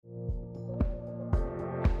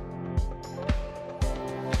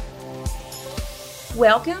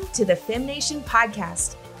Welcome to the FemNation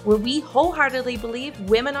podcast, where we wholeheartedly believe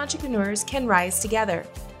women entrepreneurs can rise together.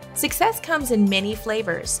 Success comes in many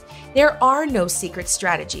flavors. There are no secret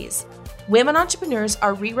strategies. Women entrepreneurs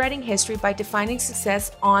are rewriting history by defining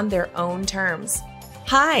success on their own terms.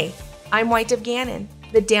 Hi, I'm White Dove Gannon,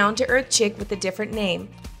 the down-to-earth chick with a different name.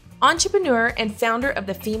 Entrepreneur and founder of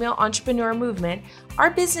the Female Entrepreneur Movement,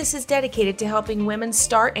 our business is dedicated to helping women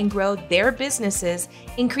start and grow their businesses,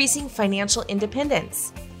 increasing financial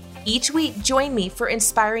independence. Each week, join me for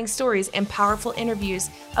inspiring stories and powerful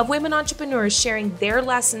interviews of women entrepreneurs sharing their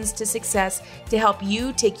lessons to success to help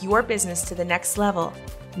you take your business to the next level.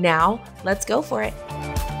 Now, let's go for it.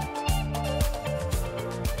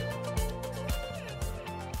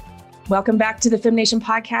 Welcome back to the FemNation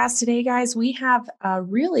podcast. Today, guys, we have a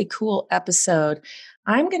really cool episode.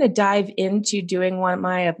 I'm going to dive into doing one of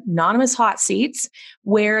my anonymous hot seats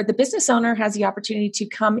where the business owner has the opportunity to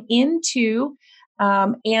come into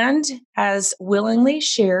and has willingly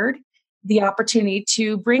shared the opportunity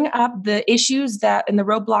to bring up the issues that and the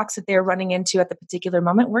roadblocks that they're running into at the particular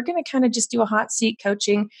moment. We're going to kind of just do a hot seat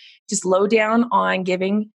coaching, just low down on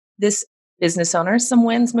giving this business owner some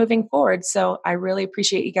wins moving forward. So I really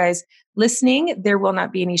appreciate you guys listening. There will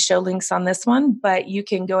not be any show links on this one, but you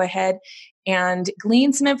can go ahead and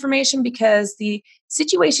glean some information because the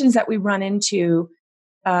situations that we run into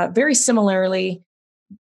very similarly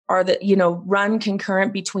are that, run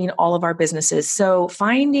concurrent between all of our businesses. So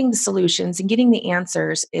finding the solutions and getting the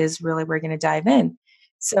answers is really where we're going to dive in.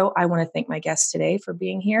 So I want to thank my guest today for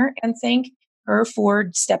being here and thank her for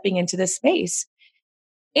stepping into this space.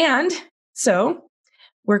 And so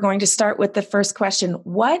we're going to start with the first question.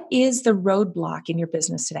 What is the roadblock in your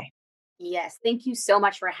business today? Yes, thank you so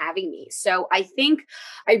much for having me. So I think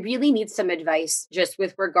I really need some advice just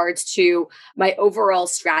with regards to my overall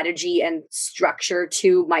strategy and structure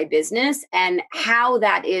to my business and how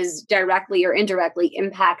that is directly or indirectly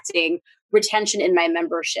impacting retention in my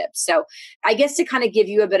membership. So I guess to kind of give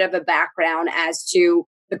you a bit of a background as to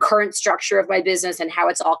the current structure of my business and how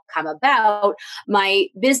it's all come about. My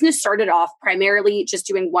business started off primarily just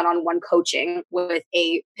doing one-on-one coaching with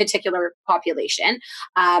a particular population.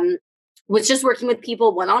 Was just working with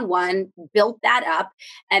people one-on-one, built that up,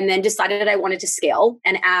 and then decided I wanted to scale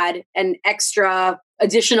and add an extra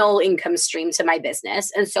additional income stream to my business.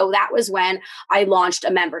 And so that was when I launched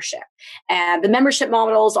a membership. And the membership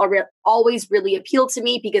models always really appealed to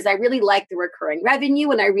me because I really like the recurring revenue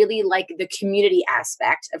and I really like the community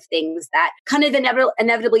aspect of things that kind of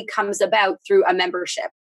inevitably comes about through a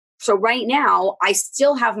membership. So right now, I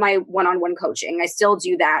still have my one-on-one coaching. I still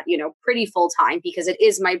do that, pretty full time because it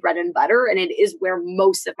is my bread and butter and it is where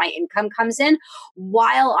most of my income comes in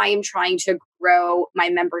while I am trying to grow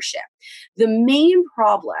my membership. The main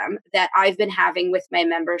problem that I've been having with my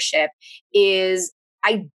membership is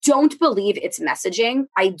I don't believe it's messaging.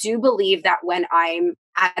 I do believe that when I'm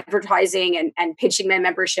advertising and pitching my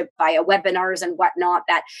membership via webinars and whatnot,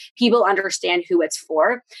 that people understand who it's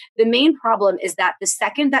for. The main problem is that the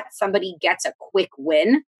second that somebody gets a quick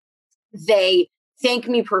win, they thank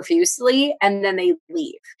me profusely and then they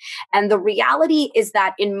leave. And the reality is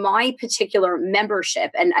that in my particular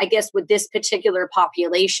membership, and I guess with this particular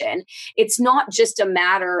population, it's not just a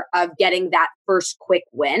matter of getting that first quick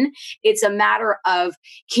win. It's a matter of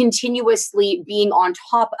continuously being on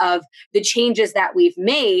top of the changes that we've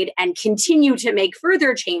made and continue to make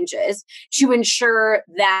further changes to ensure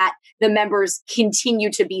that the members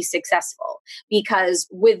continue to be successful. Because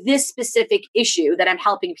with this specific issue that I'm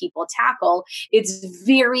helping people tackle, it's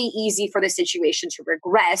very easy for the situation to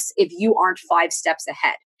regress if you aren't 5 steps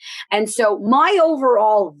ahead. And so my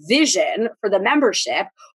overall vision for the membership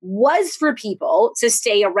was for people to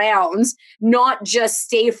stay around, not just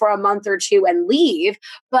stay for a month or two and leave,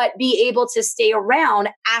 but be able to stay around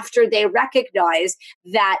after they recognize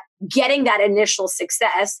that getting that initial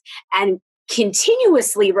success and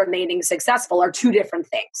continuously remaining successful are two different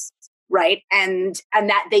things. Right. And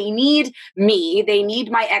that they need me, they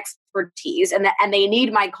need my expertise and they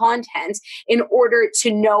need my content in order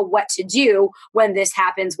to know what to do when this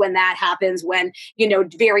happens, when that happens, when,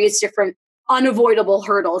 various different unavoidable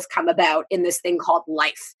hurdles come about in this thing called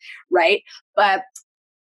life. Right. But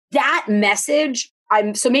that message,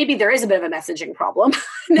 so maybe there is a bit of a messaging problem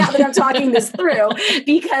now that I'm talking this through,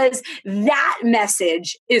 because that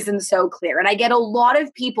message isn't so clear. And I get a lot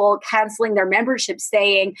of people canceling their membership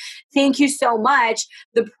saying, thank you so much.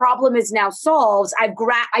 The problem is now solved.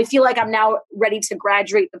 I feel like I'm now ready to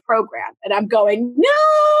graduate the program. And I'm going,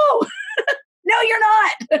 no, no, you're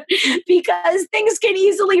not, because things can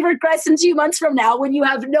easily regress in 2 months from now when you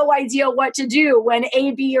have no idea what to do when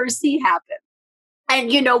A, B, or C happen. And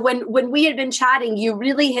when we had been chatting, you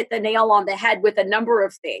really hit the nail on the head with a number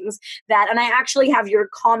of things and I actually have your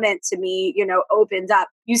comment to me, opened up.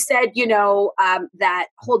 You said, that,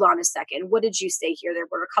 hold on a second. What did you say here? There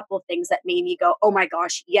were a couple of things that made me go, oh my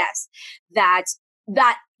gosh, yes, that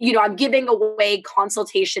I'm giving away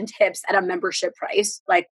consultation tips at a membership price,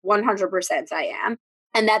 like 100% I am.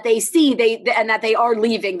 And that they see and that they are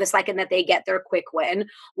leaving the second that they get their quick win,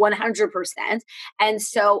 100%. And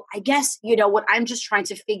so I guess, what I'm just trying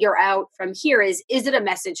to figure out from here is it a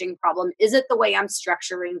messaging problem? Is it the way I'm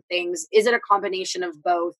structuring things? Is it a combination of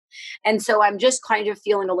both? And so I'm just kind of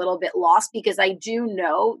feeling a little bit lost, because I do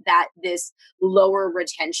know that this lower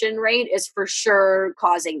retention rate is for sure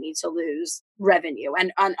causing me to lose revenue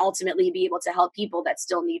and ultimately be able to help people that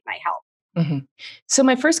still need my help. Mm-hmm. So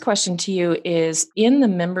my first question to you is, in the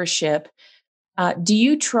membership, do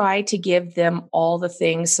you try to give them all the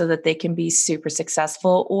things so that they can be super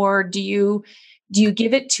successful, or do you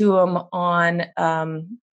give it to them on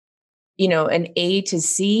an A to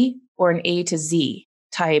C or an A to Z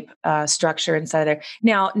type structure inside there?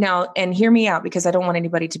 Now, and hear me out, because I don't want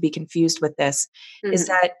anybody to be confused with this. Mm-hmm. Is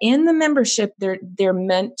that in the membership, they're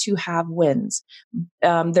meant to have wins.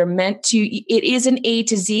 They're meant to. It is an A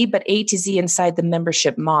to Z, but A to Z inside the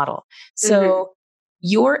membership model. So mm-hmm.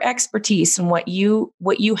 your expertise and what you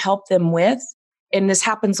help them with, and this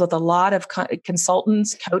happens with a lot of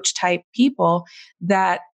consultants, coach type people,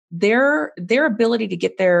 that their ability to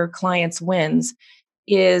get their clients wins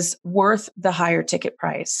is worth the higher ticket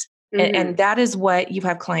price. Mm-hmm. And that is what you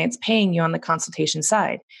have clients paying you on the consultation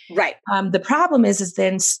side. Right. The problem is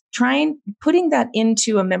then putting that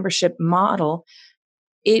into a membership model.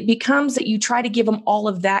 It becomes that you try to give them all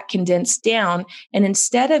of that condensed down. And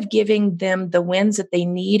instead of giving them the wins that they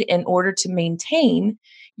need in order to maintain,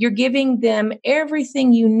 you're giving them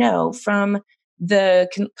everything from the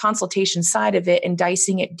consultation side of it and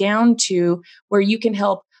dicing it down to where you can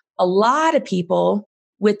help a lot of people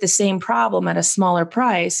with the same problem at a smaller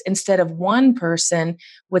price, instead of one person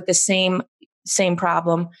with the same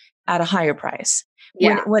problem at a higher price.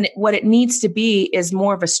 Yeah. What it needs to be is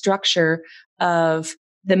more of a structure of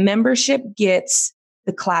the membership gets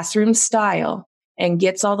the classroom style and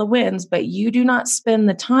gets all the wins, but you do not spend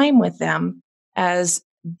the time with them as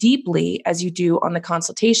deeply as you do on the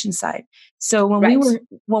consultation side. So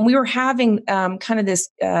when we were having kind of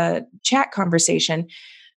this chat conversation,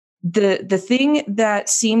 the thing that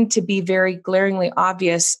seemed to be very glaringly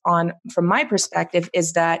obvious from my perspective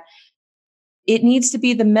is that it needs to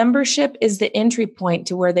be the membership is the entry point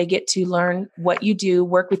to where they get to learn what you do,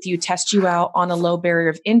 work with you, test you out on a low barrier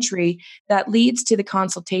of entry that leads to the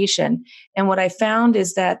consultation. And what I found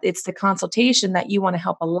is that it's the consultation that you want to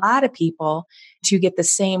help a lot of people to get the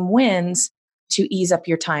same wins to ease up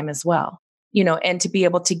your time as well. And to be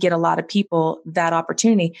able to get a lot of people that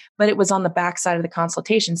opportunity, but it was on the backside of the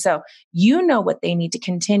consultation. So what they need to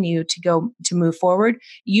continue to move forward.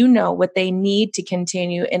 What they need to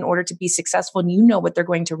continue in order to be successful, and what they're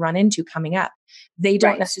going to run into coming up. They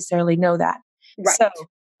don't necessarily know that. Right. So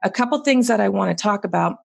a couple things that I want to talk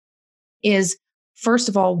about is, first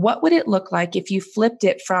of all, what would it look like if you flipped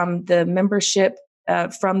it from the membership,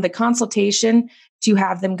 from the consultation to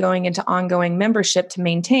have them going into ongoing membership to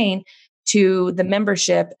maintain, to the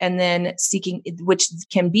membership, and then seeking, which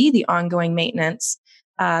can be the ongoing maintenance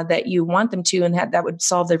that you want them to, and that would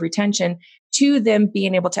solve the retention, to them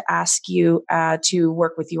being able to ask you to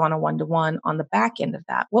work with you on a one-to-one on the back end of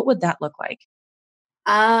that. What would that look like?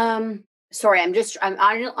 Sorry, I'm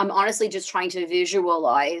honestly just trying to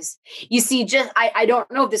visualize. You see, I don't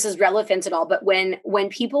know if this is relevant at all, but when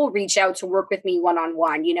people reach out to work with me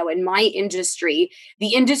one-on-one, in my industry,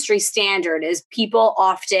 the industry standard is people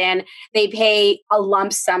often, they pay a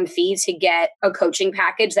lump sum fee to get a coaching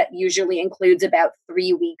package that usually includes about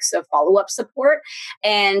 3 weeks of follow-up support.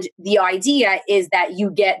 And the idea is that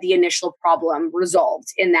you get the initial problem resolved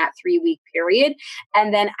in that 3-week period.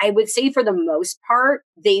 And then I would say for the most part,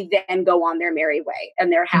 they then go on their merry way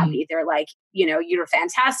and they're happy. Mm-hmm. They're like, you're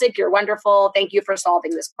fantastic. You're wonderful. Thank you for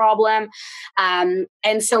solving this problem. And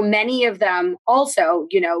so many of them also,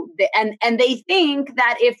 and they think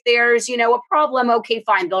that if there's, a problem, okay,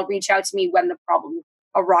 fine. They'll reach out to me when the problem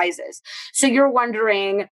arises. So you're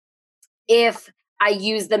wondering if I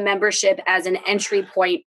use the membership as an entry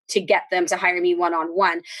point to get them to hire me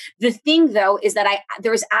one-on-one. The thing though, is that I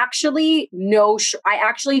actually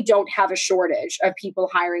don't have a shortage of people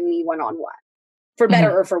hiring me one-on-one, for better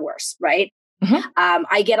mm-hmm. or for worse. Right. Mm-hmm.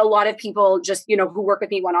 I get a lot of people just, who work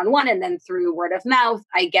with me one-on-one, and then through word of mouth,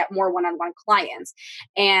 I get more one-on-one clients,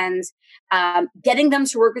 and getting them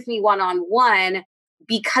to work with me one-on-one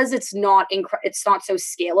because it's not so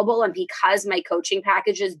scalable, and because my coaching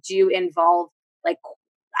packages do involve, like,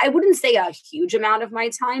 I wouldn't say a huge amount of my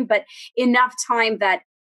time, but enough time that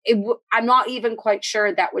I'm not even quite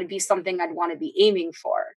sure that would be something I'd want to be aiming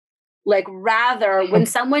for. Like, rather, when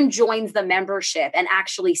someone joins the membership and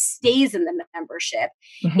actually stays in the membership,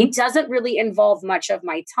 it doesn't really involve much of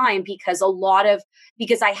my time, because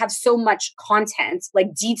because I have so much content,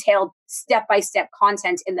 like detailed step-by-step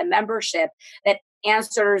content in the membership that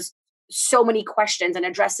answers so many questions and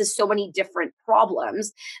addresses so many different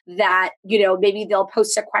problems, that, maybe they'll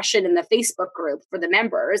post a question in the Facebook group for the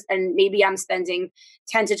members, and maybe I'm spending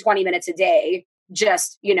 10 to 20 minutes a day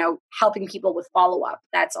just, helping people with follow-up.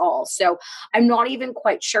 That's all. So I'm not even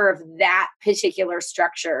quite sure if that particular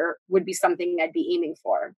structure would be something I'd be aiming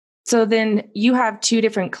for. So then you have two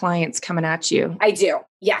different clients coming at you. I do.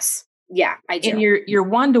 Yes. Yeah, I do. And your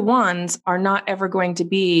one-to-ones are not ever going to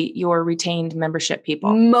be your retained membership people.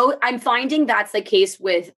 I'm finding that's the case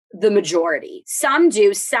with the majority. Some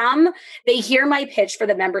do. Some, they hear my pitch for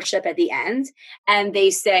the membership at the end and they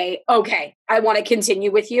say, okay, I want to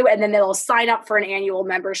continue with you. And then they'll sign up for an annual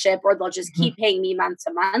membership, or they'll just keep paying me month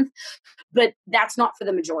to month. But that's not for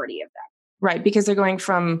the majority of them. Right. Because they're going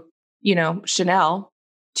from, Chanel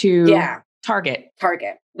to Target.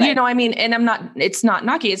 Right. And it's not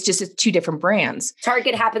Nike. It's two different brands.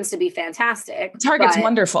 Target happens to be fantastic. Target's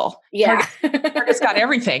wonderful. Yeah. Target's got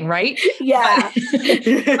everything, right? Yeah.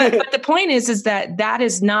 But the point is that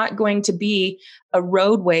is not going to be a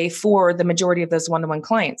roadway for the majority of those one-to-one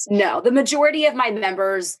clients. No, the majority of my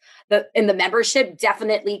members in the membership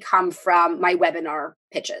definitely come from my webinar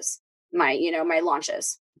pitches, my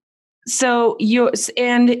launches. So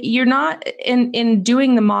you're not in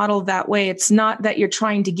doing the model that way. It's not that you're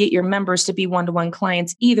trying to get your members to be one-to-one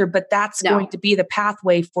clients either, but that's going to be the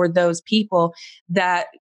pathway for those people that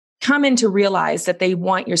come in to realize that they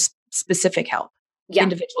want your specific help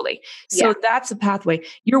individually. So that's a pathway.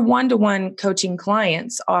 Your one-to-one coaching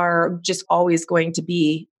clients are just always going to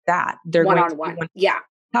be that. They're one-on-one. Yeah.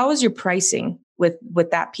 How is your pricing with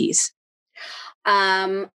that piece?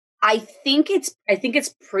 I think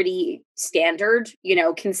it's pretty standard,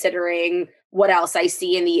 considering what else I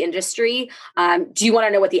see in the industry. Do you want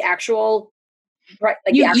to know what the actual,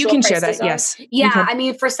 you can share that? Yes. Yeah. I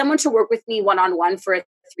mean, for someone to work with me one-on-one for a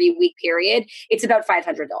 3-week period, it's about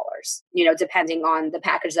 $500, depending on the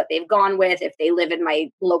package that they've gone with. If they live in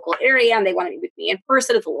my local area and they want to meet with me in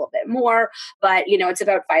person, it's a little bit more, but it's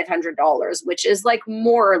about $500, which is like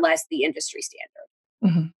more or less the industry standard.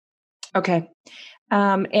 Mm-hmm. Okay.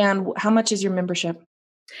 And how much is your membership?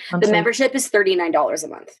 The membership is $39 a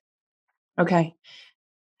month. Okay.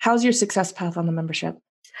 How's your success path on the membership?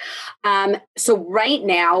 So right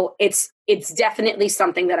now it's definitely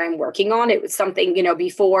something that I'm working on. It was something,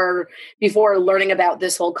 before learning about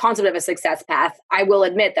this whole concept of a success path, I will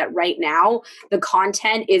admit that right now the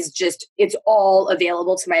content is it's all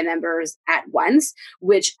available to my members at once,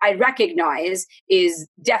 which I recognize is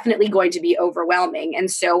definitely going to be overwhelming. And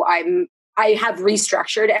so I have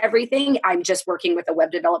restructured everything. I'm just working with a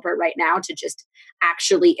web developer right now to just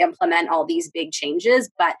actually implement all these big changes,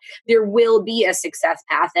 but there will be a success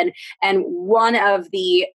path. And one of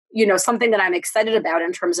the, something that I'm excited about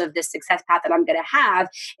in terms of this success path that I'm going to have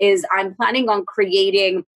is I'm planning on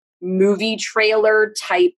creating movie trailer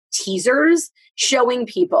type teasers showing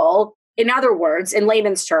people, in other words, in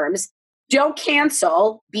layman's terms, don't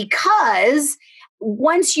cancel, because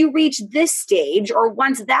once you reach this stage, or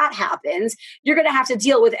once that happens, you're going to have to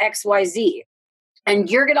deal with XYZ. And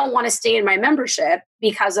you're going to want to stay in my membership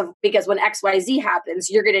because when XYZ happens,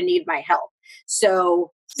 you're going to need my help.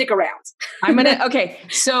 So stick around. Okay.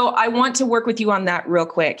 So I want to work with you on that real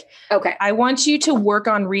quick. Okay. I want you to work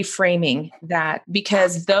on reframing that,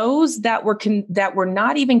 because those that were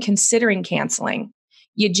not even considering canceling,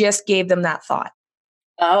 you just gave them that thought.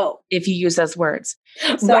 Oh, if you use those words.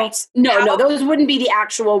 So right. No, those wouldn't be the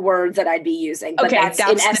actual words that I'd be using. But that's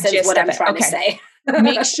in essence what I'm trying to say.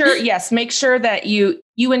 Make sure that you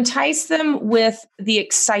entice them with the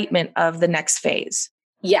excitement of the next phase.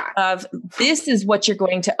 Yeah. Of this is what you're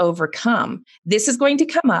going to overcome. This is going to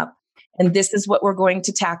come up, and this is what we're going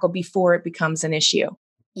to tackle before it becomes an issue.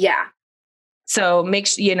 Yeah. So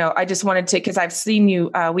I just wanted to, because I've seen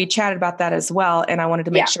you, we chatted about that as well. And I wanted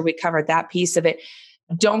to make sure we covered that piece of it.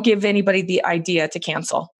 Don't give anybody the idea to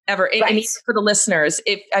cancel ever. Right. And for the listeners,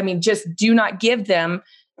 just do not give them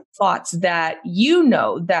thoughts that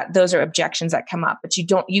that those are objections that come up, but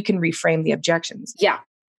you can reframe the objections. Yeah.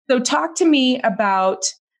 So talk to me about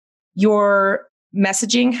your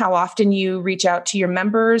messaging, how often you reach out to your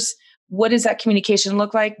members. What does that communication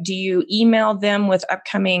look like? Do you email them with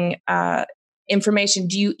upcoming information?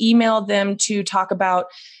 Do you email them to talk about,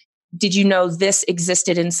 did you know this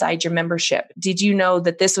existed inside your membership? Did you know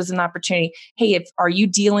that this was an opportunity? Hey, are you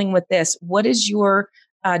dealing with this? What does your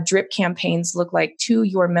drip campaigns look like to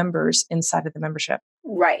your members inside of the membership?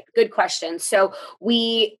 Right. Good question. So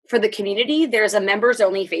for the community, there's a members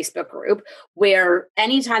only Facebook group where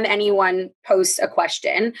anytime anyone posts a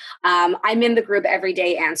question, I'm in the group every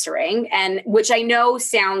day answering, and which I know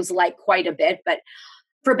sounds like quite a bit, but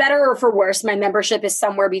for better or for worse, my membership is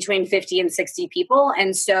somewhere between 50 and 60 people.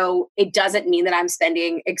 And so it doesn't mean that I'm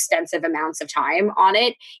spending extensive amounts of time on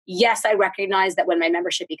it. Yes, I recognize that when my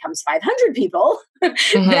membership becomes 500 people,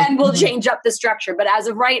 then we'll change up the structure. But as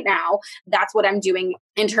of right now, that's what I'm doing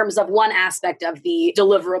in terms of one aspect of the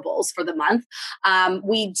deliverables for the month. I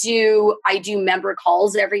do member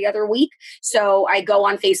calls every other week. So I go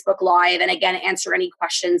on Facebook Live and again, answer any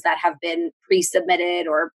questions that have been pre-submitted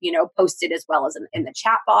or, posted as well as in the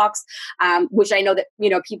chat box, which I know that,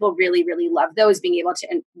 people really, really love those, being able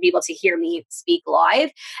to hear me speak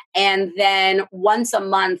live. And then once a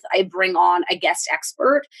month, I bring on a guest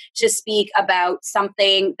expert to speak about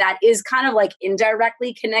something that is kind of like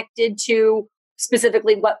indirectly connected to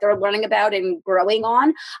specifically what they're learning about and growing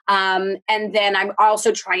on. And then I'm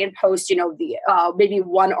also trying to post, maybe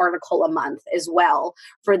one article a month as well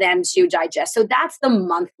for them to digest. So that's the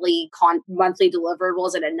monthly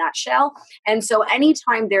deliverables in a nutshell. And so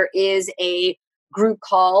anytime there is a group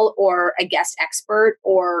call or a guest expert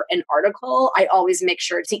or an article, I always make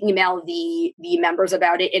sure to email the members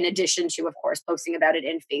about it, in addition to, of course, posting about it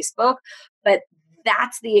in Facebook. But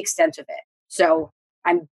that's the extent of it. So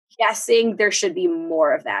I'm guessing there should be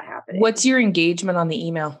more of that happening. What's your engagement on the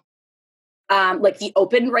email? Like the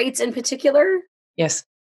open rates in particular? Yes.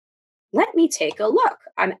 Let me take a look.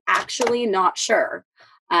 I'm actually not sure.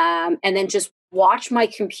 And then just watch my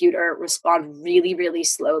computer respond really, really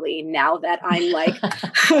slowly now that I'm like,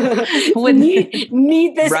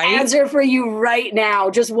 need this answer for you right now.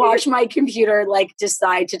 Just watch my computer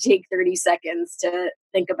decide to take 30 seconds to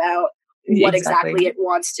think about what exactly it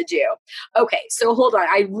wants to do. Okay, so hold on.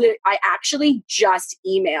 I actually just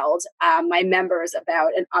emailed my members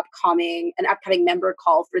about an upcoming member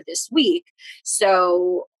call for this week.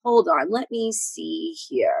 So hold on. Let me see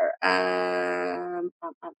here.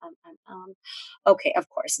 Okay, of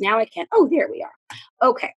course. Now I can. Oh, there we are.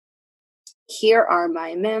 Okay. Here are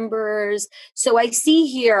my members. So I see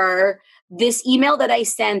here this email that I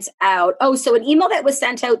sent out. Oh, so an email that was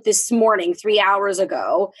sent out this morning, 3 hours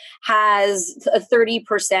ago, has a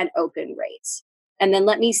 30% open rate. And then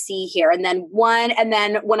let me see here. And then when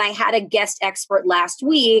I had a guest expert last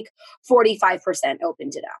week, 45%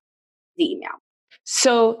 opened it up, the email.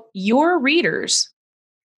 So your readers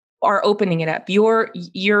are opening it up. Your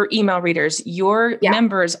email readers, your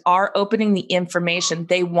members are opening the information.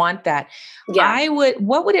 They want that. Yeah.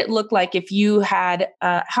 What would it look like if you had,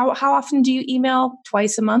 how often do you email?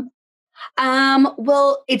 Twice a month?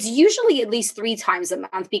 Well, it's usually at least 3 times a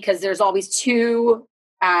month, because there's always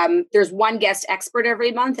there's one guest expert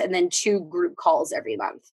every month and then 2 group calls every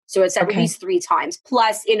month. So it's at least 3 times,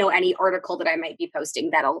 plus, any article that I might be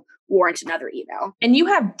posting that'll warrant another email. And you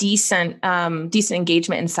have decent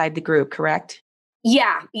engagement inside the group, correct?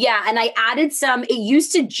 Yeah. And I added some. It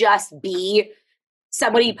used to just be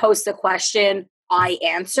somebody posts a question, I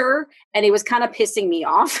answer, and it was kind of pissing me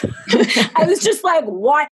off. I was just like,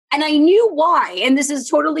 what? And I knew why. And this is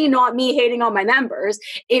totally not me hating on my members.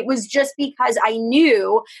 It was just because I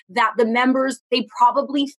knew that the members, they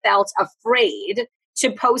probably felt afraid to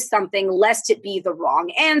post something lest it be the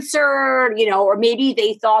wrong answer, or maybe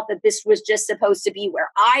they thought that this was just supposed to be where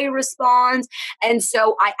I respond. And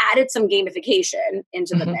so I added some gamification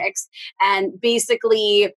into the mix and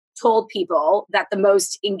basically told people that the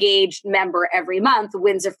most engaged member every month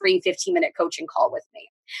wins a free 15-minute coaching call with me.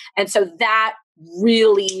 And so that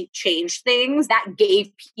really changed things. That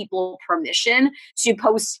gave people permission to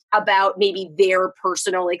post about maybe their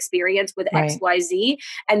personal experience with XYZ.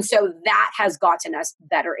 And so that has gotten us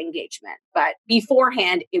better engagement. But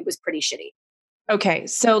beforehand, it was pretty shitty. Okay.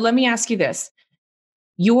 So let me ask you this.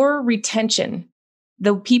 Your retention,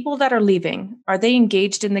 the people that are leaving, are they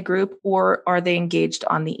engaged in the group or are they engaged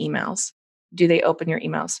on the emails? Do they open your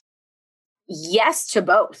emails? Yes to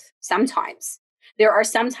both, sometimes. There are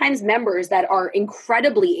sometimes members that are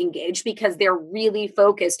incredibly engaged because they're really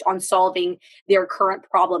focused on solving their current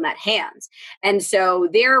problem at hand. And so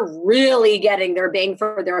they're really getting their bang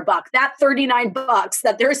for their buck. That $39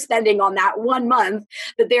 that they're spending on that 1 month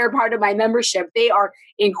that they're part of my membership, they are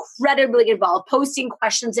incredibly involved, posting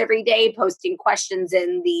questions every day, posting questions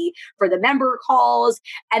for the member calls,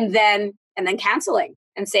 and then canceling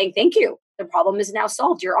and saying, thank you. The problem is now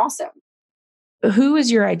solved. You're awesome. Who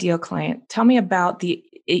is your ideal client? Tell me about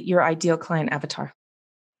your ideal client avatar.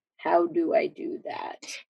 How do I do that?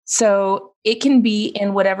 So it can be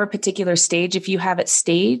in whatever particular stage. If you have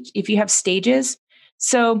stages.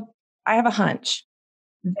 So I have a hunch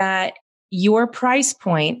that your price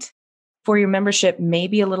point for your membership may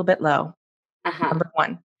be a little bit low. Number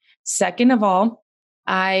one. Second of all,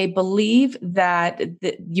 I believe that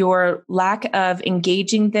your lack of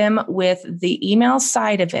engaging them with the email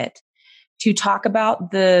side of it to talk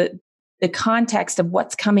about the context of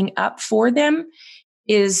what's coming up for them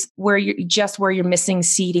is where you're missing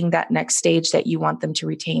seeding that next stage that you want them to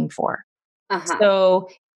retain for. So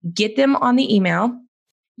get them on the email.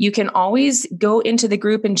 You can always go into the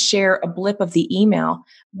group and share a blip of the email,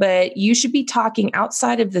 but you should be talking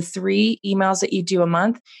outside of the 3 emails that you do a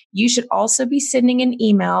month. You should also be sending an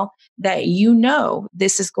email that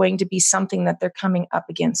this is going to be something that they're coming up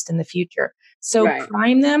against in the future. So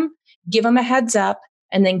prime them, give them a heads up,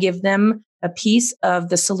 and then give them a piece of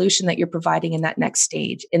the solution that you're providing in that next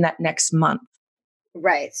stage, in that next month.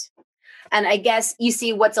 Right. And I guess you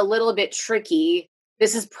see what's a little bit tricky.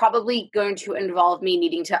 This is probably going to involve me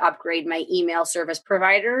needing to upgrade my email service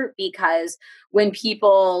provider, because when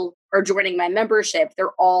people are joining my membership, they're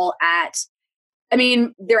at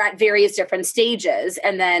various different stages.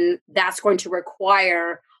 And then that's going to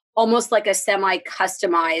require almost like a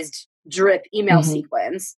semi-customized drip email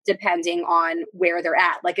sequence, depending on where they're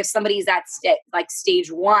at. Like if somebody's at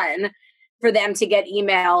stage 1, for them to get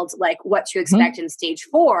emailed like what to expect in stage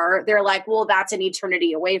 4, they're like, well, that's an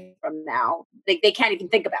eternity away from now. They can't even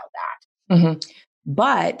think about that.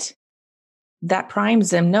 But that primes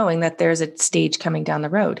them knowing that there's a stage coming down the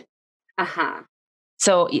road.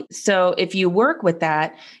 So if you work with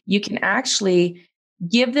that, you can actually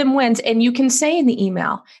give them wins, and you can say in the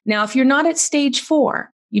email, now, if you're not at stage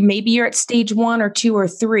 4, maybe you're at stage 1 or 2 or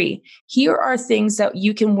 3. Here are things that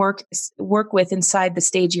you can work with inside the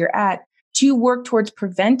stage you're at to work towards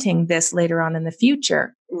preventing this later on in the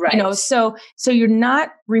future. Right. So you're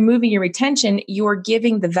not removing your retention, you're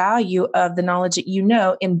giving the value of the knowledge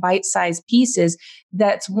that in bite-sized pieces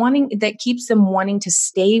that keeps them wanting to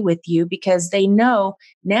stay with you, because they know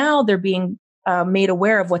now they're being made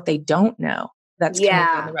aware of what they don't know that's coming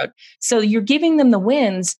down the road. So you're giving them the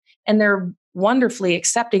wins, and they're wonderfully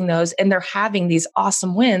accepting those, and they're having these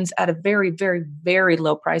awesome wins at a very, very, very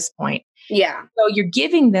low price point. Yeah. So you're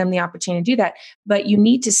giving them the opportunity to do that, but you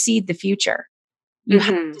need to seed the future. You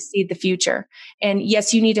have to seed the future. And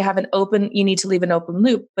yes, you need to leave an open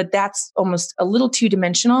loop, but that's almost a little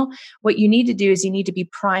two-dimensional. What you need to do is you need to be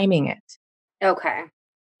priming it. Okay.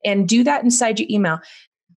 And do that inside your email.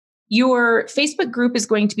 Your Facebook group is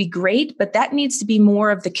going to be great, but that needs to be more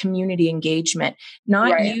of the community engagement,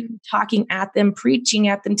 not you talking at them, preaching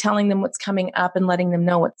at them, telling them what's coming up and letting them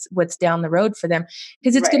know what's down the road for them,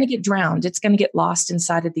 because it's going to get drowned. It's going to get lost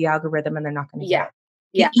inside of the algorithm, and they're not going to get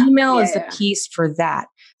it. The email is the piece for that.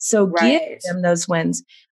 So give them those wins.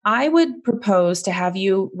 I would propose to have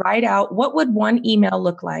you write out, what would one email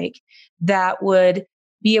look like that would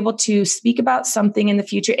be able to speak about something in the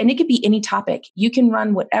future. And it could be any topic. You can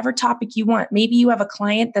run whatever topic you want. Maybe you have a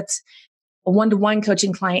client that's a one-to-one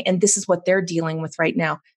coaching client, and this is what they're dealing with right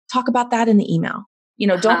now. Talk about that in the email.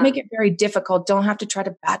 Don't make it very difficult. Don't have to try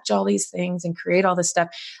to batch all these things and create all this stuff.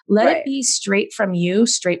 Let it be straight from you,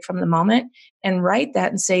 straight from the moment, and write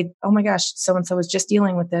that and say, oh my gosh, so-and-so is just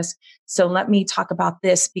dealing with this. So let me talk about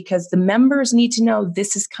this, because the members need to know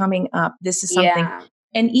this is coming up. This is something. Yeah.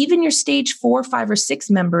 And even your stage 4, 5, or 6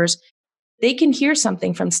 members, they can hear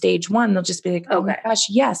something from stage 1. They'll just be like, oh my gosh,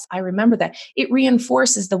 yes, I remember that. It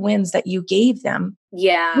reinforces the wins that you gave them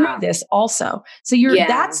through this also. So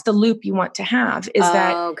that's the loop you want to have, is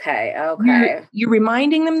that you're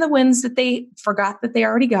reminding them the wins that they forgot that they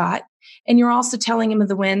already got. And you're also telling them of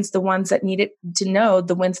the wins, the ones that need it to know,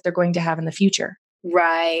 the wins they're going to have in the future.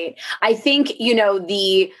 Right. I think,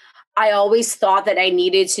 I always thought that I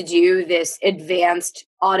needed to do this advanced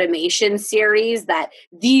automation series, that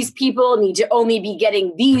these people need to only be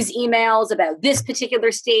getting these emails about this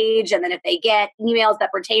particular stage. And then if they get emails that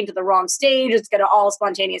pertain to the wrong stage, it's going to all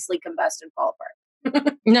spontaneously combust and fall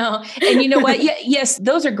apart. No. And you know what? Yes,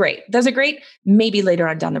 those are great. Those are great. Maybe later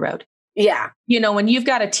on down the road. Yeah. When you've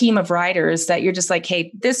got a team of writers that you're just like,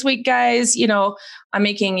 hey, this week, guys, I'm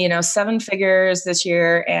making, 7 figures this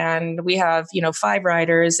year, and we have, 5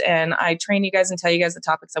 writers, and I train you guys and tell you guys the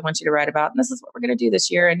topics I want you to write about. And this is what we're going to do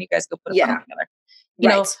this year. And you guys go put a funnel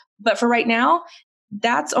together, but for right now,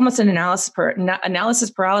 that's almost an analysis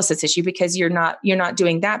paralysis issue, because you're not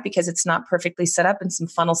doing that because it's not perfectly set up in some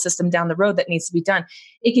funnel system down the road that needs to be done.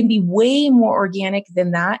 It can be way more organic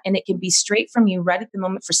than that. And it can be straight from you right at the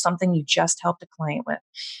moment for something you just helped a client with.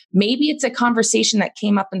 Maybe it's a conversation that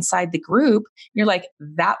came up inside the group. You're like,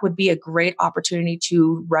 that would be a great opportunity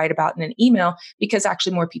to write about in an email because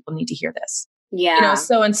actually more people need to hear this. Yeah.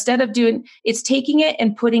 So instead of it's taking it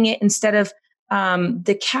and putting it, instead of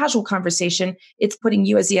the casual conversation, it's putting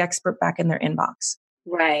you as the expert back in their inbox.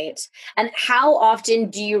 Right. And how often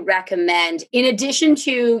do you recommend, in addition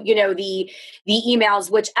to, the emails,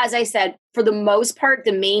 which, as I said, for the most part,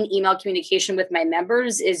 the main email communication with my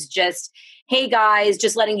members is just, hey guys,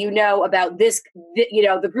 just letting you know about this,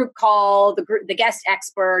 the group call, the guest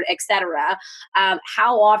expert, etc.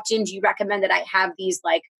 How often do you recommend that I have these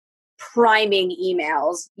like priming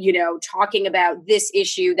emails, talking about this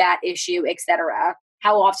issue, that issue, etc.?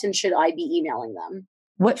 How often should I be emailing them?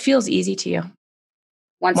 What feels easy to you?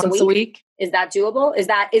 Once a week? Is that doable? Is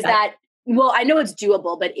that well, I know it's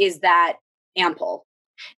doable, but is that ample?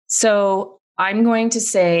 So I'm going to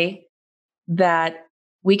say that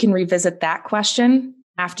we can revisit that question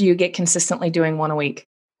after you get consistently doing one a week.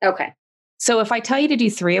 Okay. So if I tell you to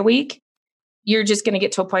do 3 a week, you're just going to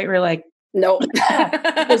get to a point where you're like, nope.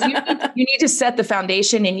 Because you need to set the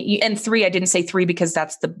foundation, and 3, I didn't say 3 because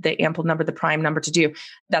that's the ample number, the prime number to do.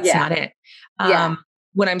 That's not it.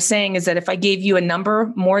 What I'm saying is that if I gave you a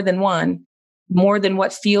number more than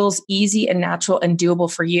what feels easy and natural and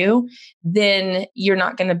doable for you, then you're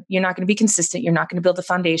not going to be consistent. You're not going to build a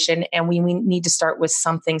foundation. And we need to start with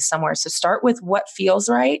something somewhere. So start with what feels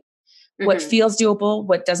right, what feels doable,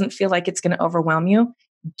 what doesn't feel like it's going to overwhelm you.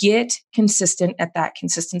 Get consistent at that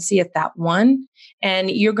consistency at that one.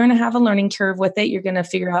 And you're going to have a learning curve with it. You're going to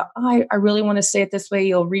figure out, I really want to say it this way.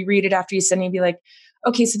 You'll reread it after you send it and be like,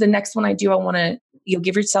 okay, so the next one I do, you'll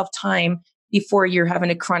give yourself time before you're having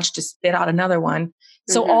to crunch to spit out another one.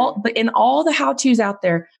 So but in all the how-tos out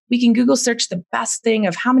there, we can Google search the best thing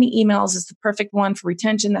of how many emails is the perfect one for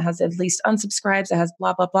retention that has at least unsubscribes, that has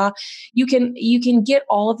blah, blah, blah. You can get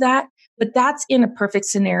all of that, but that's in a perfect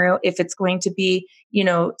scenario if it's going to be,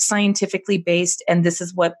 scientifically based and this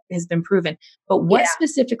is what has been proven. But what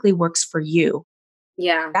specifically works for you?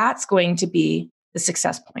 Yeah. That's going to be the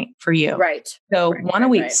success point for you. Right. So one a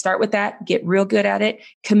week, start with that, get real good at it,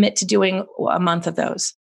 commit to doing a month of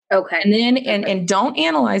those. Okay. And then, and don't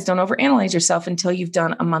overanalyze yourself until you've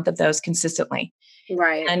done a month of those consistently.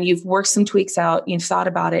 Right. And you've worked some tweaks out, you've thought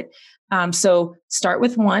about it. So start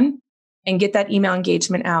with one and get that email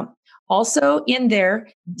engagement out. Also in there,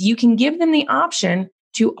 you can give them the option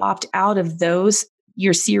to opt out of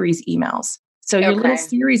your series emails. So your little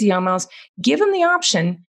series emails, give them the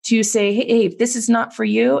option to say, hey, if this is not for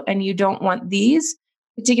you and you don't want these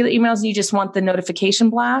particular emails and you just want the notification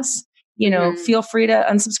blasts, feel free to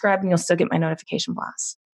unsubscribe and you'll still get my notification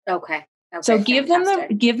blasts. Okay. So give them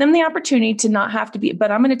the opportunity to not have to be,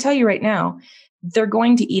 but I'm going to tell you right now, they're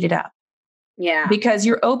going to eat it up. Yeah. Because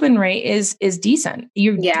your open rate is decent.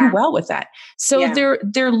 You do well with that. So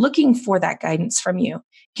they're looking for that guidance from you.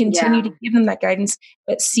 Continue to give them that guidance,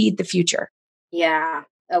 but seed the future. Yeah.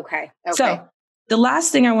 Okay. So the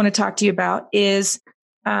last thing I want to talk to you about is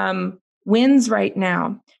wins right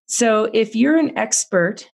now. So if you're an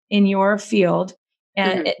expert in your field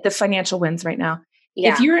and the financial wins right now,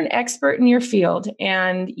 if you're an expert in your field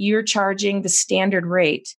and you're charging the standard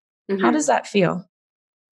rate, how does that feel?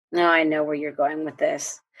 No, I know where you're going with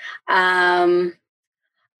this. I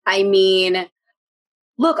mean,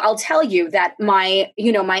 look, I'll tell you that my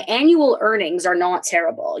annual earnings are not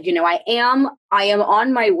terrible. I am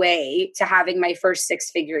on my way to having my first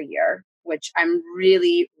 6-figure year, which I'm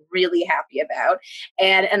really, really happy about.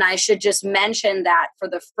 And I should just mention that for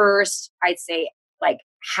the first, I'd say like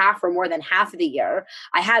half or more than half of the year,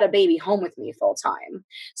 I had a baby home with me full time.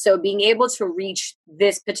 So being able to reach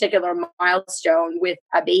this particular milestone with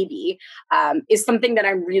a baby is something that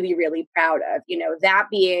I'm really, really proud of. That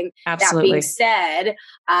being said,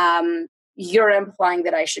 you're implying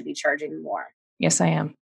that I should be charging more. Yes, I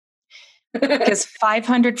am. Because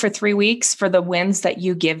 $500 for 3 weeks for the wins that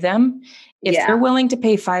you give them, if they're willing to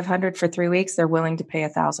pay $500 for 3 weeks, they're willing to pay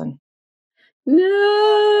 $1,000.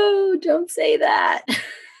 No, don't say that.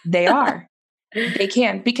 They are. They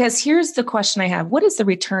can. Because here's the question I have. What is the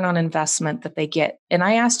return on investment that they get? And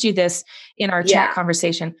I asked you this in our chat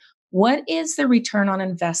conversation. What is the return on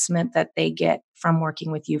investment that they get from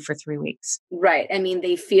working with you for 3 weeks? Right. I mean,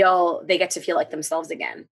 they get to feel like themselves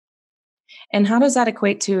again. And how does that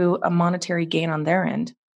equate to a monetary gain on their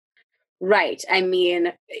end? Right. I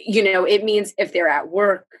mean, it means if they're at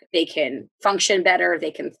work, they can function better,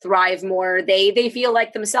 they can thrive more, they feel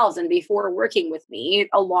like themselves. And before working with me,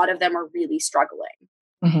 a lot of them are really struggling.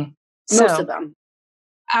 Mhm. Most So of them.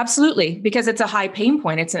 absolutely, because it's a high pain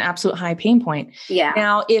point. It's an absolute high pain point. Yeah.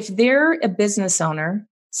 Now, if they're a business owner,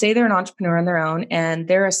 say they're an entrepreneur on their own and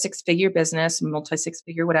they're a six-figure business,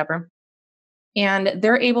 multi-six-figure, whatever, and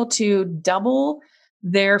they're able to double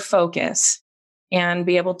their focus and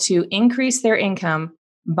be able to increase their income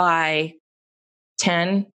by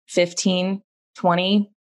 10, 15,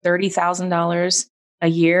 20, $30,000 a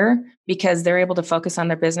year because they're able to focus on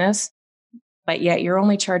their business, but yet you're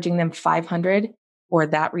only charging them 500 for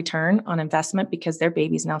that return on investment because their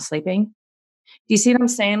baby's now sleeping. Do you see what I'm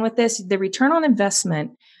saying with this? The return on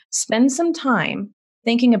investment, spend some time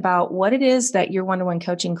thinking about what it is that your one-to-one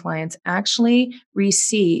coaching clients actually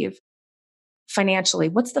receive financially.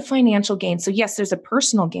 What's the financial gain? So yes, there's a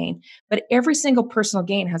personal gain, but every single personal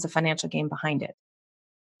gain has a financial gain behind it.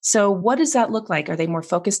 So what does that look like? Are they more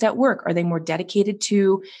focused at work? Are they more dedicated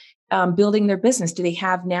to building their business? Do they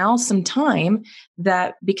have now some time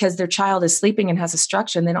that because their child is sleeping and has a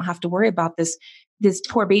structure and they don't have to worry about this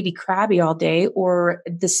poor baby crabby all day, or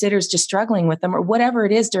the sitter's just struggling with them, or whatever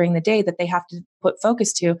it is during the day that they have to put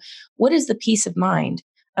focus to? What is the peace of mind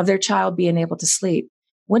of their child being able to sleep?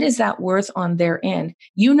 What is that worth on their end?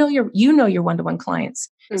 Your one-to-one clients.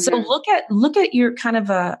 So Mm-hmm. look at your kind of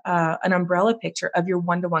an umbrella picture of your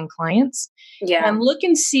one-to-one clients, Yeah. and look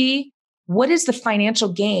and see what is the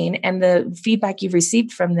financial gain and the feedback you've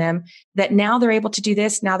received from them that now they're able to do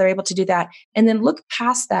this, now they're able to do that. And then look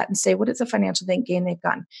past that and say, what is the financial gain they've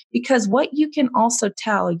gotten? Because what you can also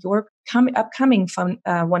tell your upcoming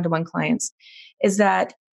one-to-one clients is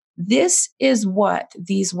that this is what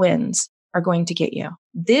these wins are going to get you.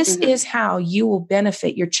 This Mm-hmm. is how you will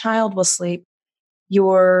benefit. Your child will sleep.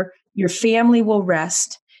 Your family will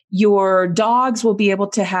rest. Your dogs will be able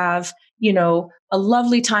to have, a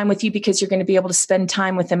lovely time with you because you're going to be able to spend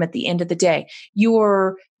time with them at the end of the day.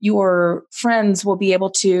 Your friends will be able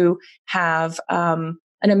to have an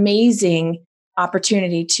amazing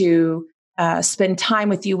opportunity to spend time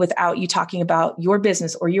with you without you talking about your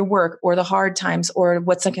business or your work or the hard times or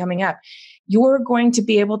what's coming up. You're going to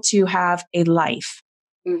be able to have a life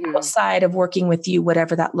outside of working with you,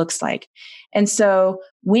 whatever that looks like. And so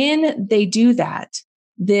when they do that,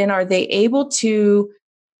 then are they able to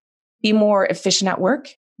be more efficient at work,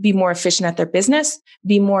 be more efficient at their business,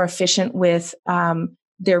 be more efficient with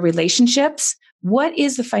their relationships? What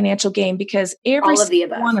is the financial gain? Because all of the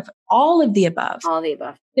above. All of the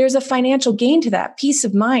above. There's a financial gain to that. Peace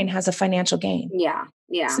of mind has a financial gain. Yeah.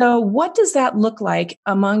 Yeah. So what does that look like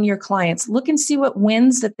among your clients? Look and see what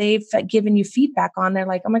wins that they've given you feedback on. They're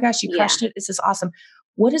like, oh my gosh, you crushed it. This is awesome.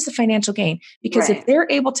 What is the financial gain? Because if they're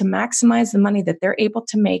able to maximize the money that they're able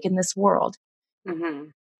to make in this world,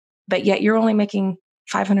 but yet you're only making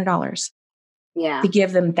 $500 to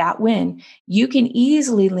give them that win, you can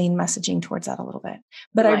easily lean messaging towards that a little bit.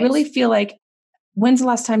 But I really feel like, when's the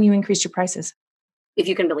last time you increased your prices? If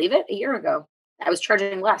you can believe it, a year ago. I was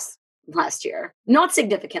charging less last year. Not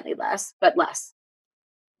significantly less, but less.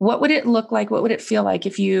 What would it look like? What would it feel like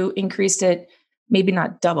if you increased it, maybe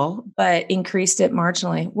not double, but increased it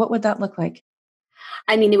marginally? What would that look like?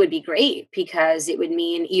 I mean, it would be great because it would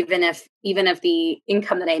mean even if the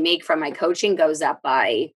income that I make from my coaching goes up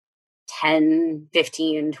by 10,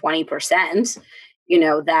 15, 20%,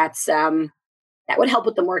 that's that would help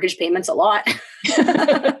with the mortgage payments a lot.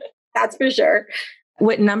 That's for sure.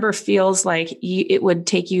 What number feels like it would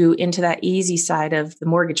take you into that easy side of the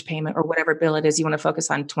mortgage payment or whatever bill it is you want to focus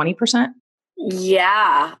on? 20%?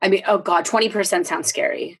 Yeah. I mean, oh God, 20% sounds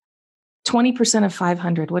scary. 20% of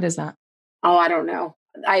 500. What is that? Oh, I don't know.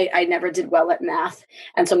 I never did well at math.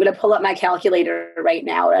 And so I'm going to pull up my calculator right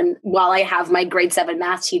now. And while I have my grade 7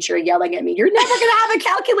 math teacher yelling at me, you're never going to have a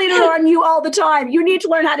calculator on you all the time. You need to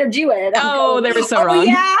learn how to do it. They were so wrong.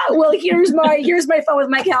 Yeah. Well, here's my phone with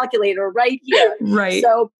my calculator right here. Right.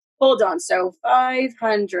 So hold on. So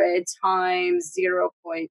 500 times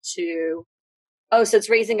 0.2. Oh, so it's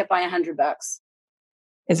raising it by $100.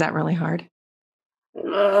 Is that really hard?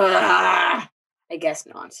 I guess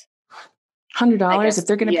not. $100. If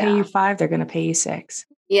they're going to pay you $5, they're going to pay you $6.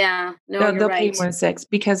 Yeah, no, they'll pay you more than $6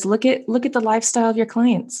 because look at the lifestyle of your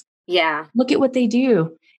clients. Yeah, look at what they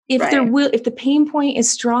do. If if the pain point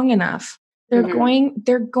is strong enough, they're going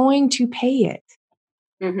to pay it.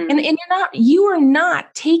 And you are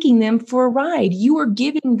not taking them for a ride. You are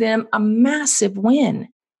giving them a massive win.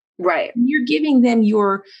 Right. You're giving them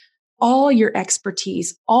all your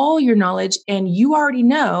expertise, all your knowledge, and you already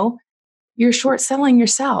know you're short selling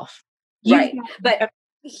yourself. Right. But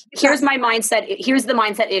here's my mindset. Here's the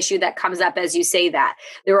mindset issue that comes up as you say that.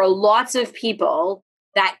 There are lots of people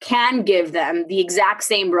that can give them the exact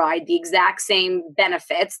same ride, the exact same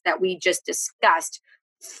benefits that we just discussed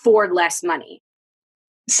for less money.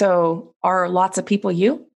 So are lots of people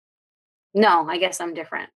you? No, I guess I'm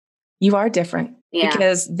different. You are different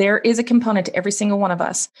because there is a component to every single one of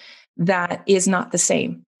us that is not the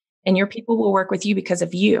same. And your people will work with you because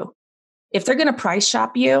of you. If they're going to price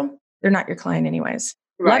shop you, they're not your client anyways.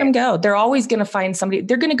 Right. Let them go. They're always going to find somebody.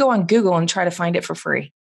 They're going to go on Google and try to find it for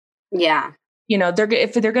free. Yeah. You know,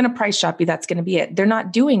 if they're going to price shop you, that's going to be it. They're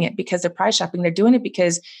not doing it because they're price shopping. They're doing it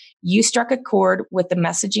because you struck a chord with the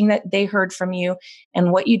messaging that they heard from you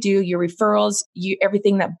and what you do, your referrals,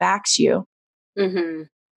 everything that backs you. Mm-hmm.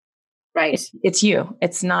 Right. It's you.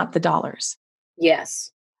 It's not the dollars.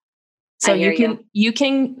 Yes. So you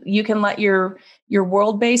can let your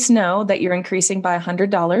world base know that you're increasing by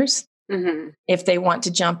 $100. Mm-hmm. If they want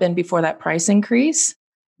to jump in before that price increase,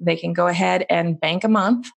 they can go ahead and bank a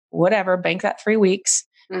month, whatever, bank that 3 weeks.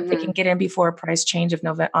 Mm-hmm. They can get in before a price change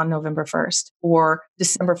on November 1st or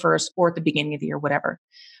December 1st or at the beginning of the year, whatever.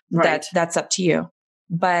 Right. That's up to you.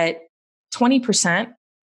 But 20%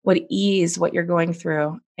 would ease what you're going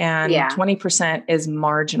through. And 20% is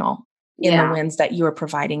marginal in the wins that you are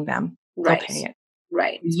providing them. They'll pay it.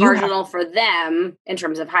 Right. It's marginal for them in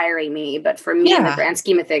terms of hiring me, but for me in the grand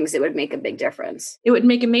scheme of things, it would make a big difference. It would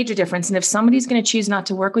make a major difference. And if somebody's going to choose not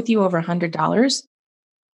to work with you over $100,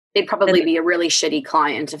 they'd probably be a really shitty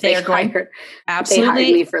client if they hired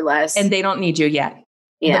me for less. And they don't need you yet.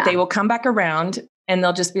 Yeah. But they will come back around and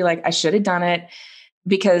they'll just be like, I should have done it.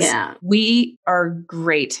 Because we are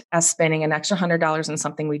great at spending an extra $100 on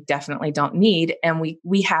something we definitely don't need. And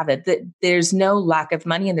we have it. There's no lack of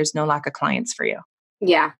money and there's no lack of clients for you.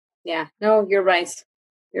 Yeah. Yeah. No, you're right.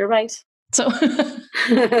 You're right. So,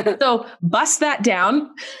 so bust that down.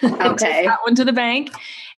 Okay. Take that one to the bank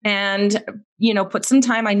and, put some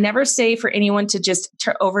time. I never say for anyone to just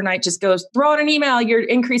overnight, just go throw out an email. You're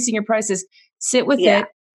increasing your prices. Sit with it.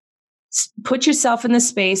 Put yourself in the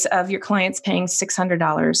space of your clients paying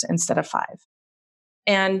 $600 instead of $5.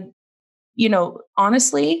 And,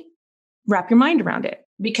 honestly, wrap your mind around it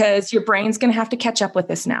because your brain's going to have to catch up with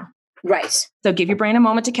this now. Right. So give your brain a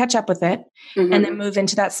moment to catch up with it and then move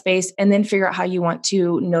into that space and then figure out how you want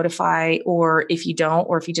to notify, or if you don't,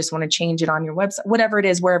 or if you just want to change it on your website, whatever it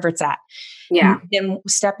is, wherever it's at. Yeah. Then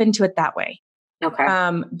step into it that way. Okay.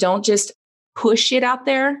 Don't just push it out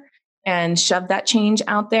there and shove that change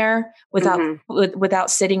out there without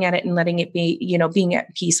sitting at it and letting it be, being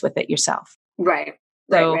at peace with it yourself. Right.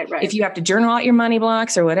 So if you have to journal out your money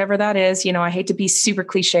blocks or whatever that is, I hate to be super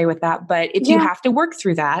cliche with that, but if you have to work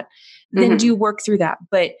through that, then do work through that.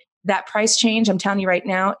 But that price change, I'm telling you right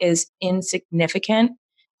now, is insignificant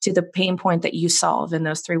to the pain point that you solve in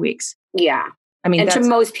those 3 weeks. Yeah. I mean, and to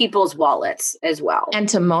most people's wallets as well. And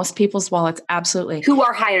to most people's wallets, absolutely. Who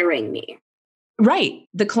are hiring me. Right.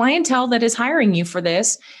 The clientele that is hiring you for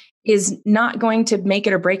this is not going to make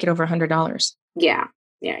it or break it over $100. Yeah.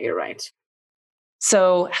 Yeah, you're right.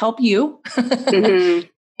 So help you.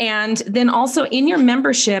 And then also in your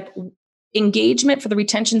membership, engagement for the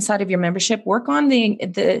retention side of your membership, work on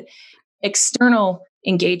the external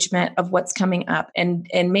engagement of what's coming up and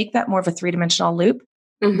make that more of a 3-dimensional loop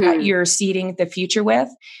that you're seeding the future with,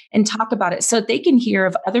 and talk about it so they can hear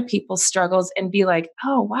of other people's struggles and be like,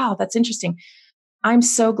 oh, wow, that's interesting. I'm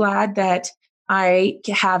so glad that I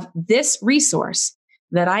have this resource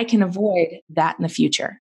that I can avoid that in the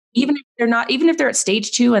future. Even if they're at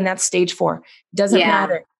stage 2 and that's stage 4, doesn't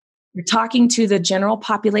matter. You're talking to the general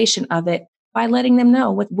population of it by letting them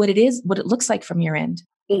know what it is, what it looks like from your end.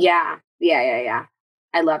 Yeah.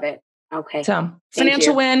 I love it. Okay. So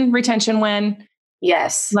financial win, retention win.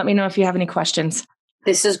 Yes. Let me know if you have any questions.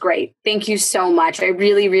 This is great. Thank you so much. I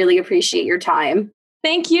really, really appreciate your time.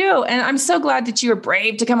 Thank you. And I'm so glad that you were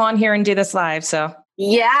brave to come on here and do this live. So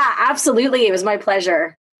yeah, absolutely. It was my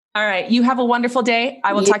pleasure. All right. You have a wonderful day.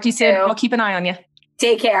 I will talk to you soon. I'll keep an eye on you.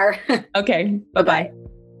 Take care. Okay. Bye-bye.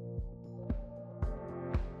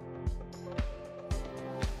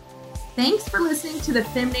 Thanks for listening to the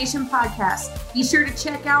FemNation podcast. Be sure to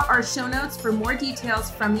check out our show notes for more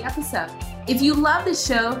details from the episode. If you love the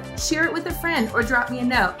show, share it with a friend or drop me a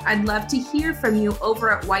note. I'd love to hear from you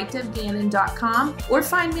over at whitedovegannon.com or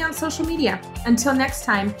find me on social media. Until next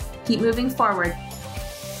time, keep moving forward.